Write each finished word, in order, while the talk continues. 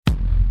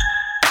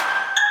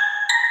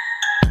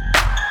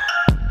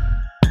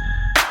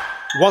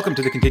Welcome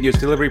to the Continuous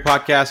Delivery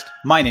Podcast.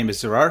 My name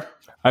is Zarar.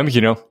 I'm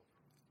Hino.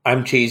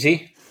 I'm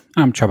Cheesy.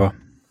 I'm Chaba.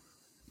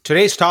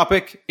 Today's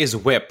topic is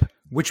WIP,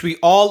 which we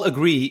all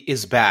agree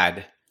is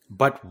bad.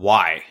 But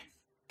why?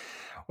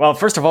 Well,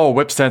 first of all,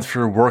 WIP stands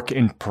for work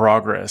in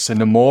progress. And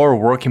the more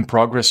work in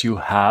progress you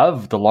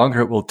have, the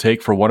longer it will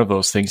take for one of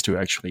those things to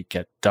actually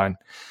get done.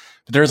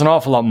 But there's an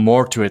awful lot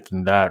more to it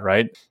than that,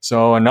 right?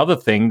 So another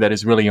thing that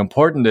is really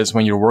important is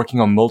when you're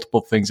working on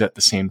multiple things at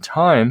the same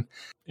time,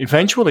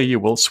 eventually you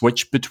will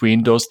switch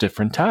between those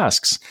different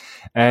tasks.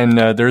 And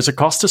there's a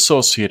cost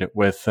associated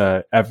with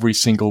every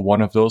single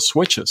one of those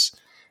switches.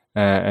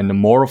 And the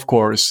more, of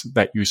course,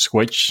 that you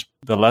switch,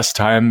 the less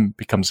time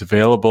becomes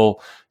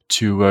available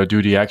to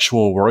do the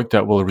actual work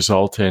that will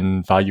result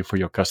in value for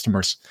your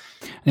customers.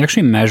 They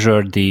actually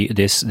measured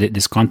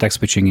this context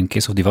switching in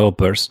case of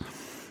developers,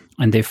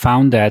 and they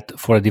found that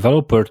for a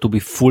developer to be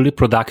fully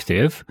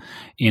productive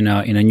in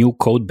a new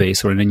code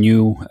base or in a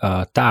new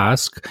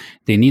task,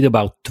 they need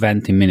about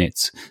 20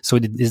 minutes. So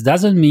this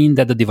doesn't mean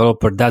that the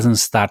developer doesn't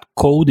start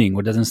coding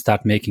or doesn't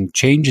start making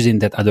changes in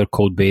that other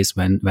code base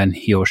when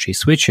he or she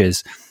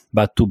switches,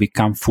 but to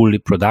become fully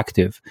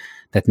productive,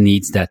 that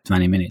needs that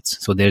 20 minutes.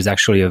 So there's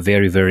actually a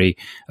very, very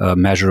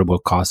measurable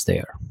cost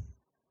there.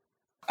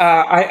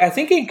 I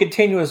think in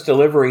continuous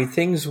delivery,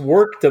 things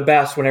work the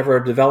best whenever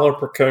a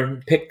developer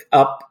can pick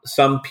up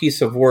some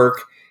piece of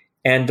work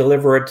and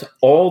deliver it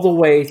all the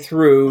way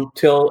through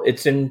till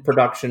it's in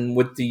production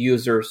with the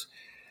users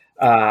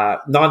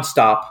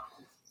nonstop.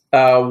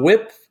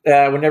 WIP,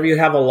 whenever you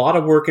have a lot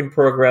of work in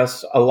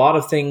progress, a lot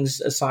of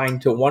things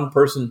assigned to one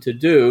person to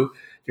do,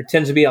 there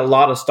tends to be a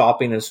lot of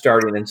stopping and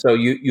starting. And so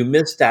you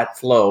miss that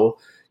flow,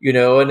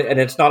 and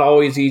it's not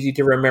always easy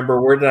to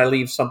remember, where did I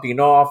leave something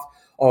off?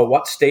 Or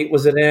what state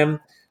was it in?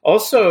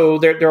 Also,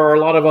 there are a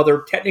lot of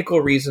other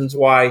technical reasons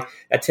why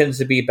that tends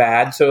to be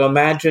bad. So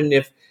imagine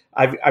if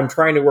I'm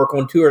trying to work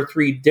on 2 or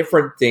 3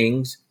 different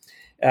things,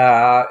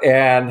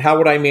 and how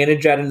would I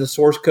manage that in the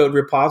source code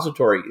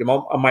repository?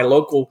 On my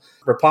local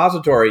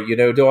repository,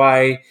 do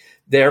I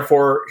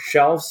therefore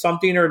shelve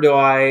something, or do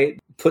I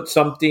put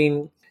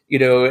something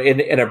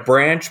in a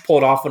branch, pull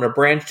it off on a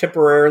branch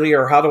temporarily,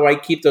 or how do I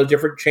keep those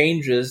different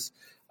changes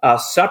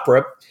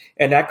separate?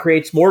 And that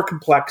creates more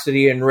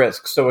complexity and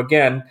risk. So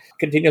again,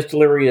 continuous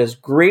delivery is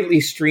greatly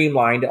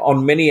streamlined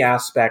on many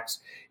aspects.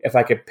 If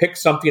I could pick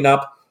something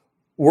up,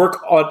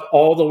 work on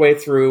all the way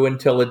through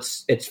until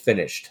it's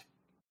finished.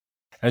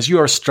 As you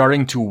are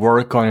starting to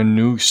work on a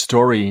new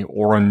story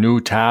or a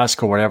new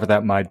task or whatever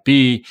that might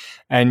be,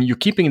 and you're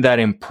keeping that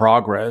in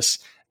progress,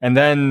 and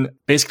then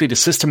basically the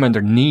system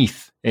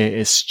underneath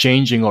is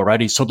changing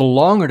already. So the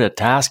longer the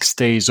task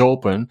stays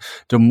open,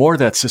 the more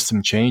that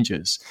system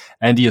changes.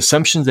 And the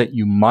assumptions that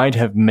you might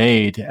have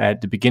made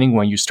at the beginning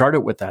when you started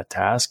with that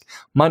task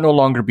might no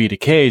longer be the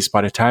case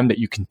by the time that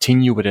you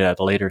continue with it at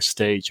a later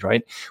stage,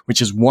 right?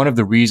 Which is one of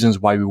the reasons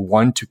why we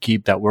want to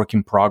keep that work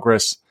in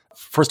progress.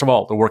 First of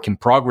all, the work in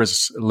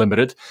progress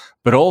limited,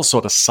 but also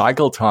the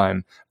cycle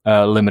time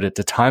limited,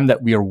 the time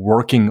that we are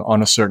working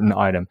on a certain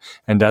item.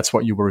 And that's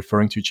what you were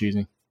referring to,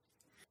 Cheesy.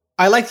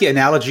 I like the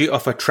analogy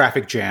of a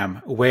traffic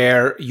jam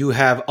where you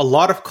have a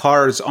lot of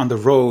cars on the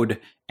road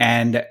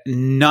and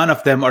none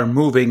of them are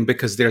moving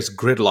because there's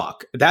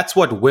gridlock. That's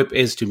what WIP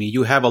is to me.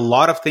 You have a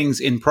lot of things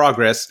in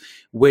progress,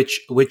 which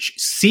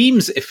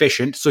seems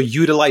efficient. So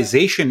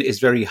utilization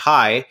is very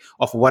high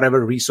of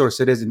whatever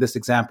resource it is. In this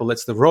example,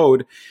 it's the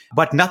road,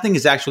 but nothing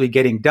is actually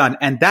getting done.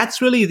 And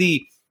that's really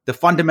the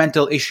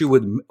fundamental issue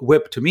with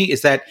WIP to me,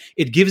 is that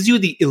it gives you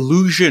the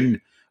illusion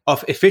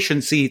of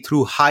efficiency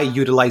through high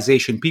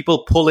utilization.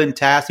 People pull in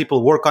tasks,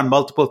 people work on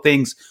multiple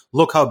things.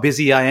 Look how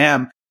busy I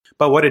am.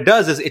 But what it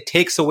does is it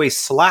takes away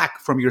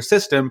slack from your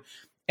system,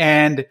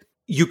 and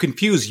you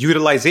confuse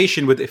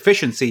utilization with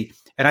efficiency.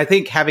 And I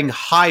think having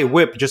high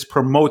WIP just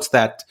promotes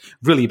that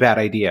really bad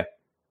idea.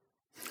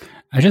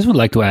 I just would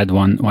like to add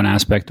one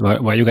aspect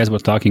while you guys were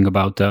talking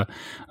about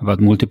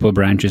multiple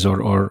branches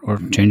or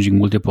changing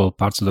multiple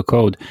parts of the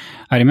code.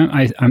 I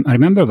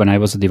remember when I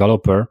was a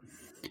developer,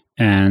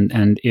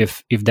 and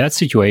if that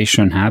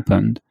situation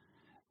happened,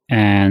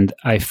 and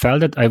I felt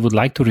that I would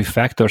like to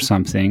refactor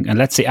something, and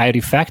let's say I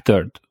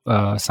refactored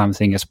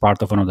something as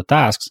part of one of the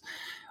tasks,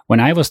 when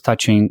I was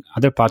touching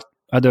other part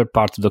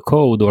of the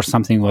code or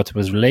something what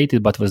was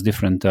related but was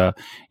different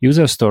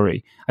user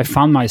story, I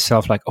found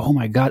myself like, oh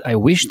my God, I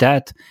wish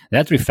that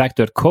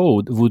refactored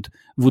code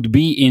would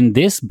be in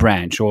this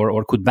branch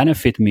or could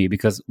benefit me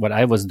because what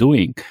I was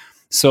doing.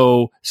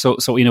 So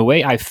in a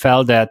way, I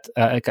felt that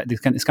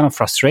it's kind of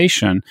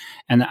frustration,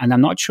 and I'm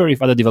not sure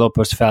if other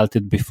developers felt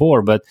it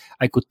before, but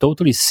I could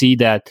totally see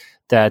that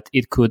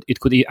it could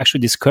actually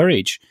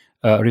discourage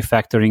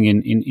refactoring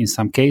in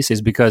some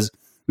cases, because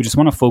we just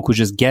want to focus,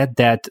 just get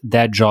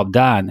that job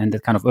done, and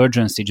that kind of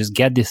urgency, just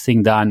get this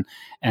thing done,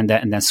 and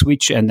then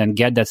switch and then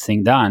get that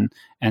thing done.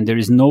 And there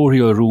is no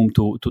real room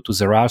to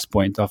Zarar's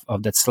point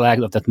of that slack,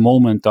 of that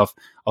moment of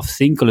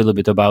think a little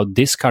bit about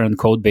this current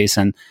code base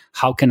and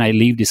how can I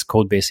leave this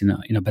code base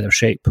in a better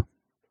shape.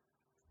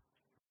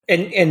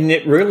 And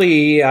it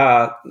really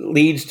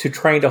leads to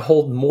trying to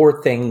hold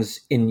more things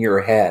in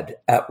your head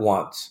at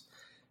once.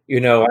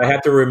 I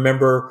have to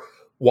remember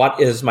what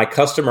is my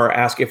customer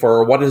asking for,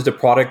 or what is the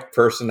product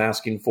person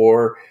asking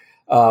for,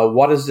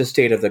 what is the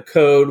state of the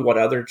code, what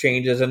other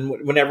changes. And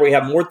whenever we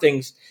have more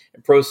things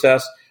in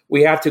process,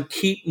 we have to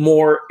keep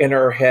more in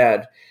our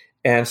head.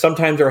 And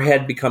sometimes our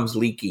head becomes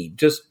leaky,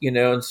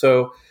 and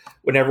so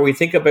whenever we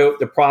think about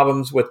the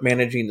problems with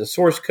managing the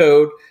source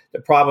code, the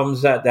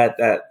problems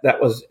that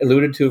was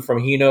alluded to from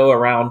Hino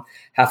around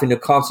having to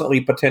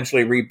constantly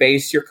potentially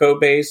rebase your code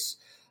base,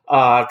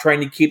 trying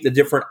to keep the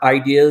different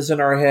ideas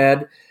in our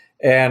head,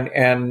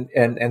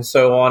 and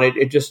so on,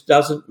 it just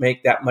doesn't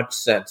make that much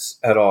sense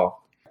at all.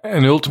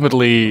 And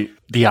ultimately,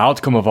 the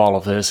outcome of all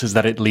of this is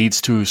that it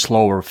leads to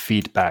slower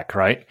feedback,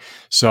 right?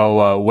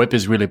 So WIP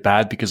is really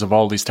bad because of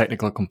all these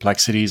technical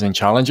complexities and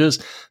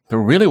challenges. But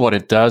really what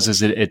it does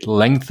is it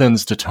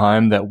lengthens the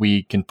time that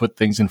we can put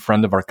things in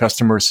front of our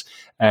customers.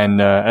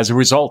 And as a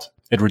result,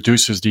 it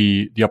reduces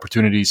the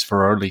opportunities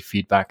for early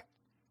feedback.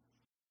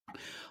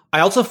 I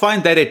also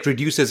find that it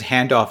reduces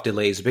handoff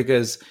delays,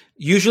 because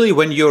usually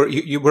when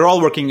we're all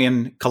working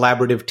in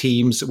collaborative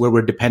teams where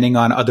we're depending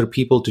on other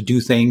people to do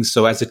things.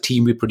 So as a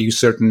team, we produce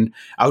certain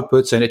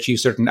outputs and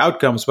achieve certain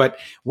outcomes. But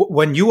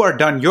when you are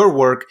done your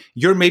work,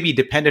 you're maybe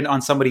dependent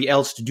on somebody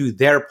else to do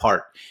their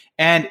part.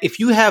 And if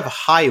you have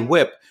high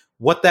WIP,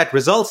 what that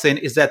results in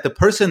is that the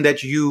person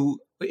that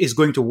is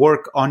going to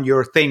work on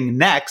your thing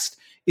next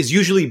is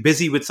usually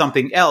busy with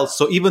something else.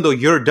 So even though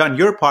you're done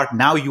your part,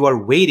 now you are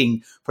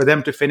waiting for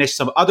them to finish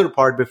some other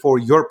part before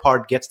your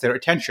part gets their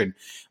attention.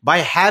 By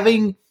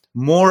having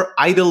more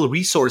idle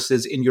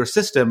resources in your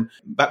system,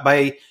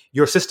 by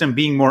your system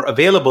being more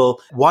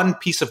available, one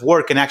piece of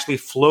work can actually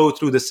flow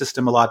through the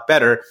system a lot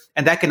better.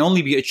 And that can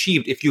only be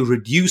achieved if you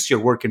reduce your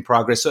work in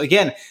progress. So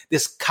again,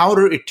 this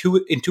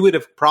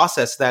counterintuitive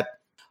process that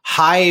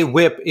high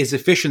WIP is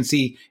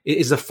efficiency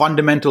is a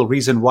fundamental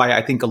reason why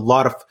I think a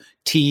lot of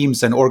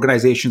teams and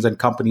organizations and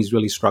companies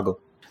really struggle.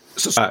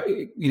 So,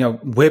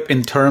 WIP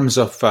in terms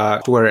of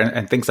software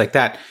and things like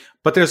that.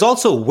 But there's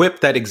also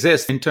WIP that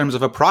exists in terms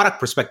of a product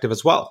perspective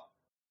as well.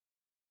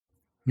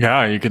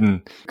 Yeah, you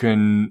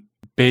can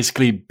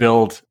basically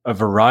build a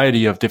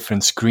variety of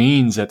different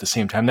screens at the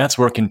same time. That's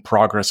work in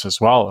progress as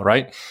well,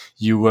 right?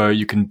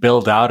 You can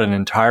build out an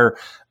entire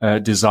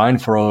design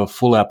for a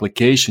full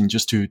application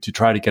just to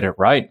try to get it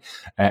right,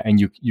 and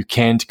you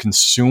can't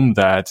consume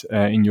that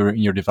in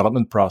your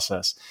development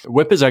process.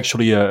 WIP is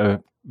actually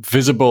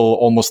visible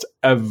almost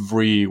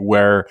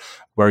everywhere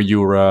where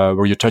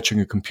you're touching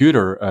a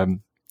computer.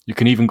 You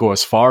can even go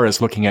as far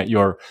as looking at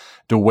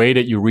the way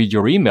that you read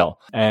your email,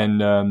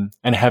 and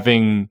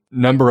having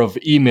number of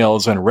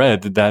emails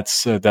unread.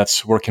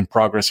 That's work in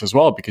progress as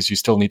well, because you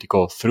still need to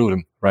go through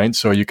them, right?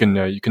 So you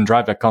can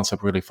drive that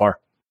concept really far.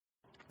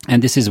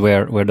 And this is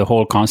where the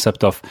whole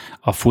concept of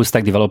full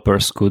stack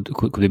developers could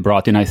be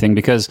brought in, I think,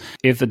 because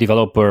if the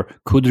developer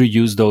could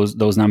reuse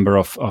those number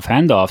of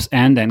handoffs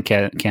and then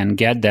can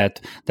get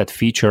that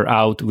feature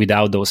out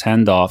without those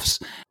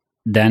handoffs,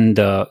 then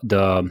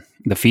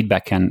the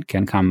feedback can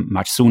come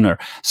much sooner.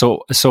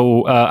 So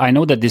I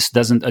know that this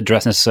doesn't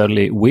address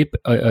necessarily WIP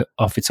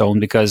of its own,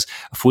 because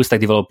a full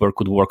stack developer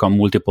could work on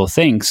multiple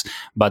things,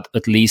 but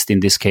at least in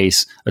this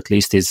case,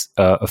 is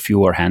a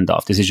fewer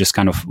handoff. This is just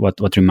kind of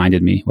what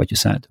reminded me what you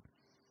said.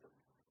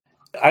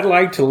 I'd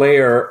like to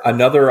layer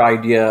another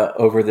idea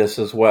over this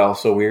as well.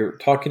 So we're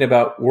talking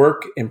about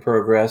work in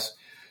progress,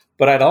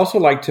 but I'd also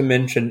like to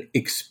mention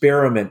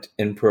experiment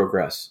in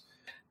progress.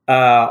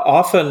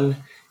 Often,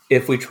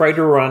 if we try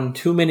to run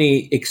too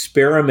many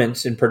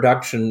experiments in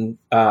production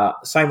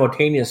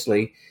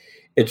simultaneously,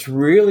 it's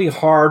really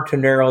hard to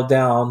narrow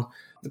down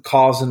the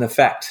cause and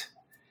effect.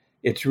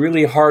 It's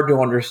really hard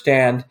to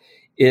understand,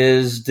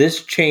 is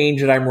this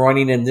change that I'm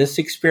running in this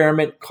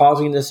experiment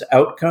causing this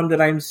outcome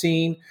that I'm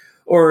seeing,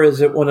 or is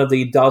it one of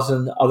the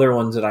dozen other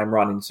ones that I'm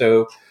running?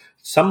 So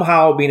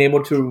somehow being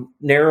able to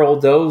narrow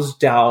those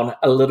down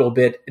a little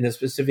bit in a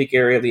specific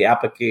area of the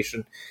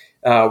application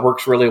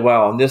works really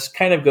well. And this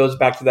kind of goes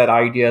back to that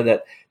idea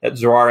that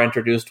Zohar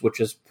introduced, which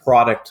is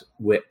product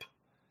WIP.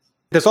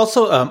 There's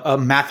also a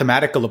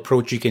mathematical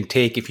approach you can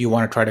take if you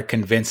want to try to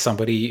convince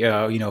somebody,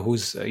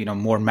 who's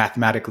more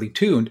mathematically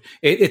tuned.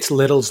 It's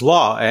Little's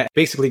law. It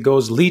basically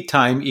goes lead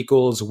time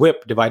equals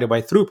WIP divided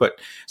by throughput.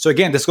 So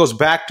again, this goes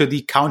back to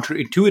the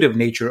counterintuitive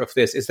nature of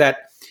this, is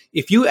that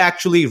if you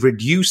actually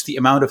reduce the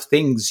amount of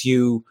things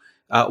you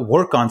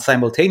work on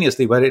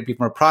simultaneously, whether it be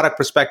from a product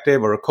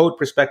perspective or a code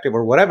perspective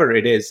or whatever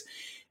it is,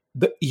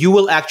 you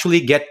will actually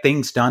get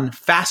things done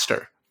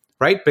faster,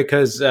 right?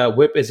 Because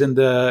WIP is in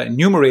the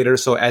numerator.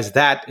 So as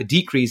that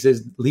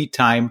decreases, lead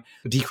time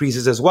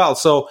decreases as well.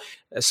 So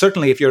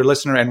certainly if you're a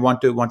listener and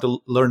want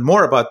to learn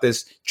more about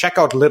this, check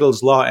out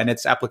Little's law and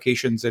its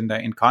applications in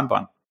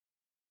Kanban.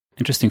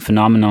 Interesting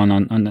phenomenon.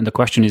 And the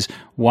question is,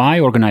 why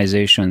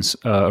organizations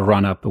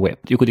run up WIP?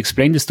 You could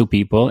explain this to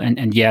people,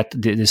 and yet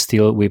this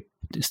still WIP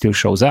still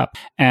shows up.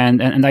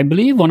 And I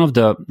believe one of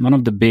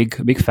the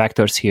big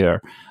factors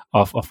here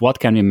of what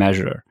can we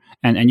measure.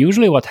 And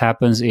usually what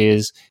happens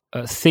is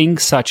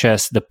things such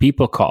as the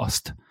people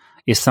cost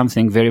is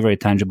something very, very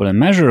tangible and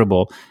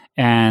measurable.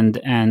 And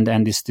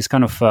this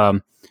kind of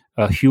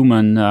a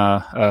human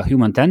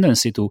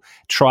tendency to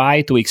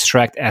try to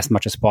extract as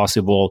much as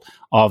possible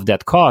of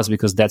that cost,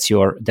 because that's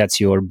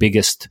your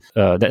biggest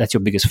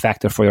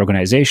factor for your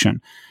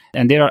organization.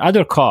 And there are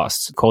other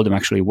costs, call them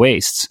actually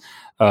wastes.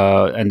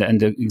 And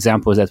the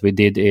examples that we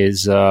did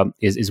is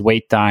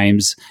wait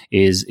times,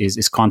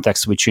 is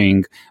context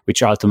switching,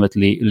 which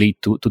ultimately lead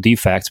to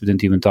defects. We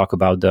didn't even talk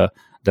about the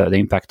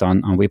impact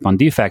on WIP on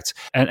defects,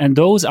 and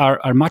those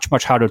are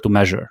much harder to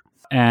measure.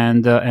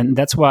 And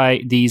that's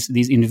why these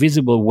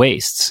invisible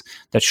wastes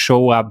that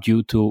show up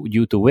due to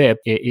WIP,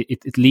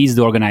 it leads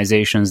the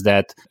organizations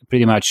that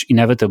pretty much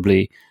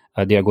inevitably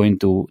they are going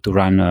to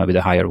run with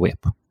a higher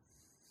WIP.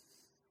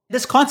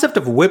 This concept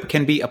of WIP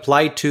can be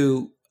applied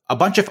to a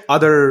bunch of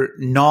other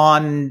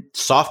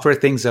non-software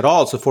things at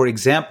all. So for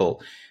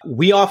example,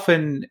 we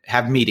often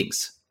have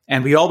meetings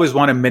and we always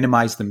want to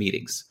minimize the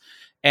meetings.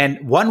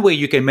 And one way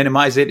you can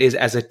minimize it is,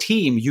 as a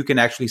team, you can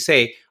actually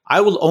say,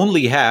 I will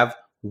only have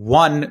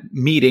one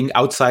meeting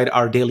outside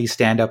our daily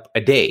stand-up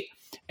a day.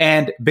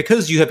 And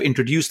because you have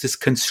introduced this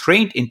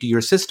constraint into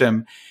your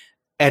system,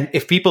 and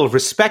if people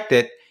respect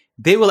it,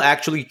 they will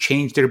actually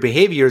change their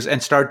behaviors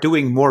and start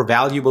doing more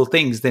valuable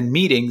things than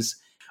meetings.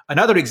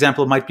 Another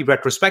example might be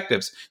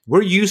retrospectives.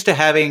 We're used to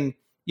having,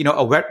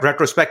 a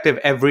retrospective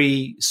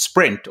every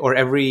sprint or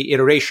every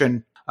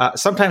iteration.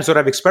 Sometimes what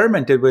I've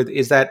experimented with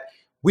is that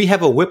we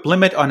have a WIP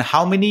limit on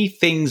how many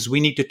things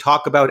we need to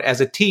talk about as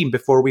a team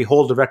before we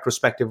hold a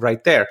retrospective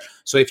right there.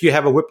 So if you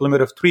have a WIP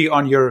limit of 3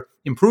 on your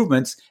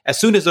improvements, as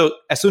soon as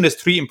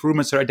 3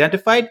 improvements are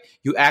identified,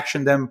 you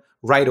action them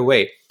right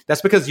away.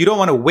 That's because you don't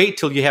want to wait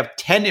till you have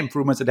 10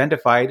 improvements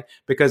identified,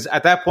 because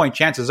at that point,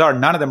 chances are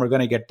none of them are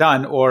going to get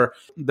done, or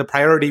the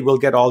priority will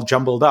get all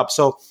jumbled up.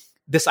 So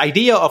this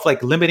idea of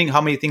like limiting how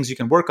many things you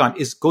can work on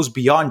goes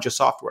beyond just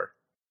software.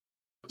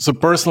 So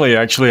personally,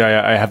 actually,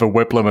 I have a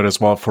WIP limit as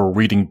well for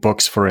reading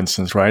books, for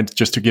instance, right?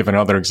 Just to give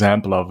another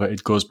example of it,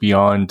 it goes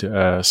beyond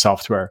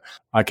software.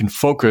 I can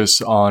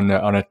focus on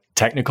a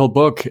technical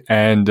book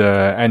and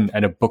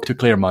a book to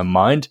clear my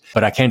mind,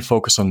 but I can't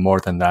focus on more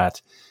than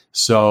that.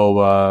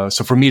 So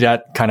for me,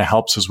 that kind of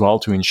helps as well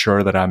to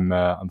ensure that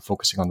I'm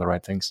focusing on the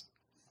right things.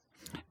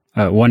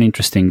 One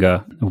interesting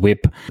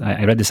WIP.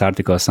 I read this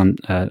article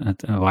a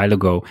while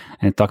ago,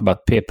 and it talked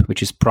about PIP,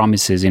 which is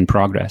promises in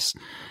progress.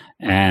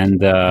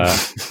 And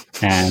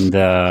actually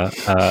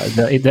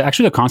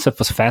the concept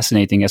was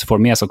fascinating. As for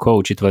me as a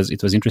coach, it was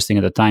interesting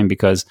at the time,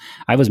 because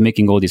I was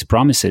making all these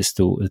promises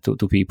to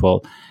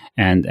people,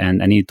 and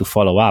I needed to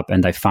follow up,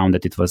 and I found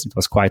that it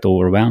was quite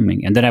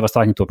overwhelming. And then I was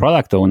talking to a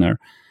product owner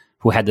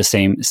who had the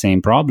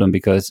same problem,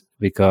 because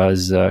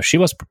she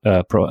was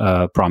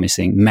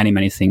promising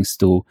many things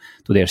to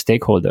their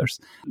stakeholders.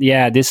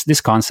 Yeah,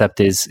 this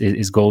concept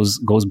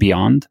goes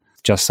beyond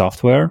just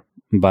software.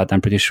 But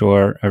I'm pretty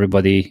sure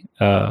everybody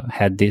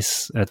had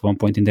this at one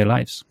point in their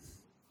lives.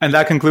 And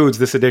that concludes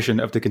this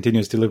edition of the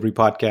Continuous Delivery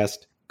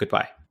Podcast.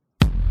 Goodbye.